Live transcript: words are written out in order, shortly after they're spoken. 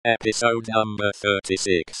Episode number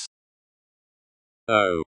 36.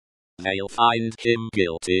 "Oh, they'll find him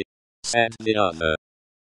guilty," said the other.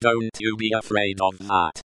 "Don't you be afraid of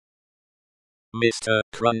that." Mr.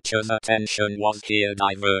 Cruncher's attention was here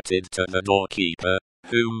diverted to the doorkeeper,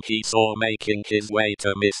 whom he saw making his way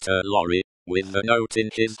to Mr. Lorry, with the note in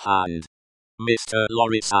his hand. Mr.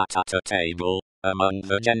 Lorry sat at a table, among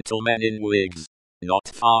the gentlemen in wigs, not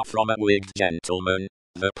far from a wigged gentleman,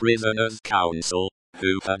 the prisoner's counsel,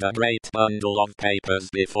 who had a great bundle of papers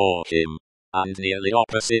before him, and nearly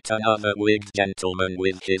opposite another wigged gentleman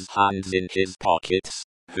with his hands in his pockets,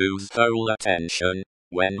 whose whole attention,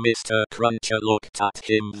 when Mr. Cruncher looked at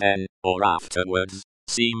him then, or afterwards,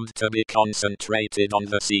 seemed to be concentrated on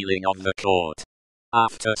the ceiling of the court.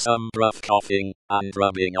 After some gruff coughing, and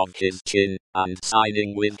rubbing of his chin, and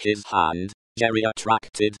signing with his hand, Jerry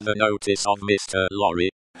attracted the notice of Mr. Lorry,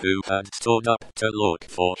 who had stood up to look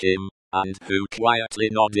for him, and who quietly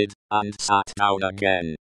nodded, and sat down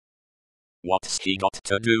again. "What's he got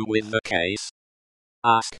to do with the case?"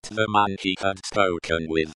 asked the man he had spoken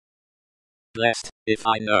with. "Blest if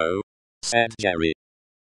I know," said Jerry.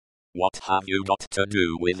 "What have you got to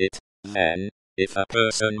do with it, then, if a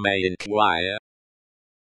person may inquire?"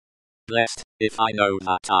 "Blest if I know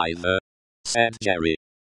that either," said Jerry.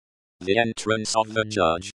 The entrance of the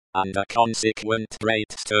judge, and a consequent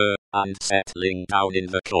great stir, and settling down in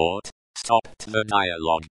the court, stopped the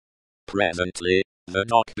dialogue. Presently, the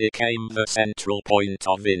dock became the central point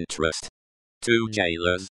of interest. Two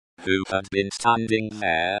jailers, who had been standing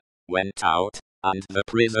there, went out, and the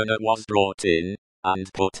prisoner was brought in,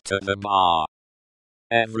 and put to the bar.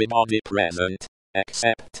 Everybody present,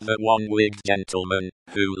 except the one wigged gentleman,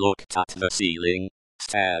 who looked at the ceiling,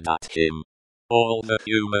 stared at him. All the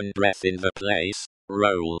human breath in the place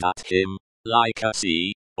rolled at him, like a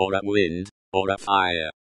sea, or a wind, or a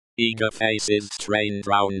fire. Eager faces strained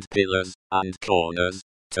round pillars and corners,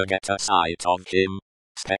 to get a sight of him.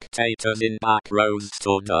 Spectators in back rows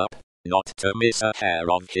stood up, not to miss a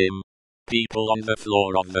hair of him. People on the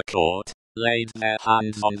floor of the court laid their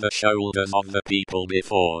hands on the shoulders of the people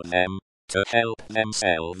before them, to help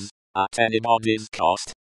themselves, at anybody's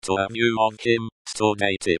cost, to a view of him. Stood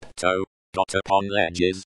a tiptoe, got upon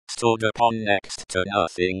ledges, stood upon next to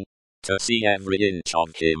nothing, to see every inch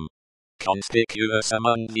of him. Conspicuous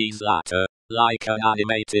among these latter, like an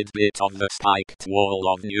animated bit of the spiked wall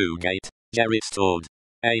of Newgate, Jerry stood,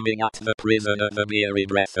 aiming at the prisoner the beery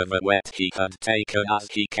breath of a wet he had taken as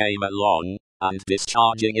he came along, and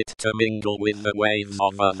discharging it to mingle with the waves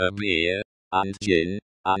of other beer, and gin,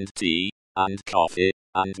 and tea, and coffee,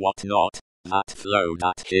 and what not, that flowed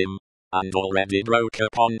at him, and already broke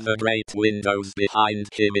upon the great windows behind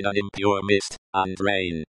him in an impure mist and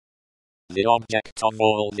rain. The object of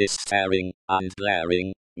all this staring and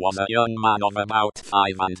glaring was a young man of about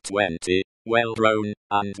 25, well-grown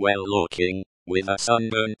and well-looking, with a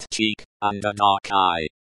sunburnt cheek and a dark eye.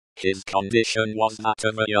 His condition was that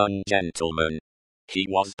of a young gentleman. He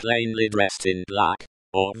was plainly dressed in black,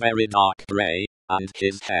 or very dark grey, and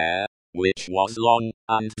his hair, which was long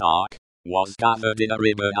and dark, was gathered in a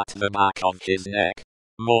ribbon at the back of his neck,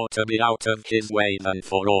 more to be out of his way than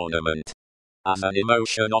for ornament. As an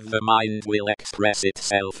emotion of the mind will express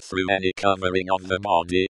itself through any covering of the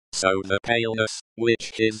body, so the paleness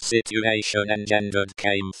which his situation engendered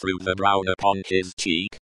came through the brown upon his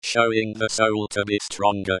cheek, showing the soul to be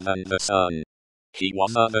stronger than the sun. He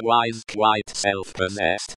was otherwise quite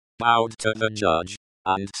self-possessed, bowed to the judge,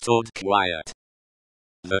 and stood quiet.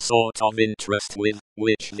 The sort of interest with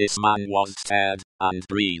which this man was stared and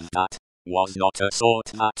breathed at was not a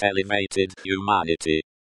sort that elevated humanity.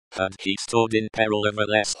 Had he stood in peril of a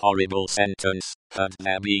less horrible sentence, had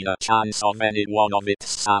there been a chance of any one of its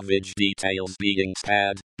savage details being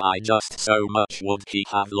spared, by just so much would he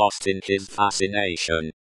have lost in his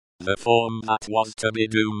fascination. The form that was to be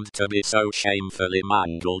doomed to be so shamefully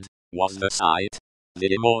mangled, was the sight.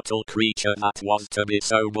 The immortal creature that was to be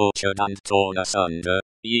so butchered and torn asunder,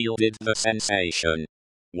 yielded the sensation.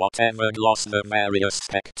 Whatever gloss the various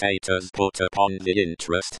spectators put upon the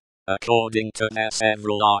interest, according to their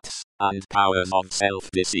several arts and powers of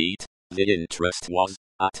self-deceit, the interest was,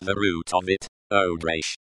 at the root of it,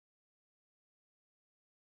 odious.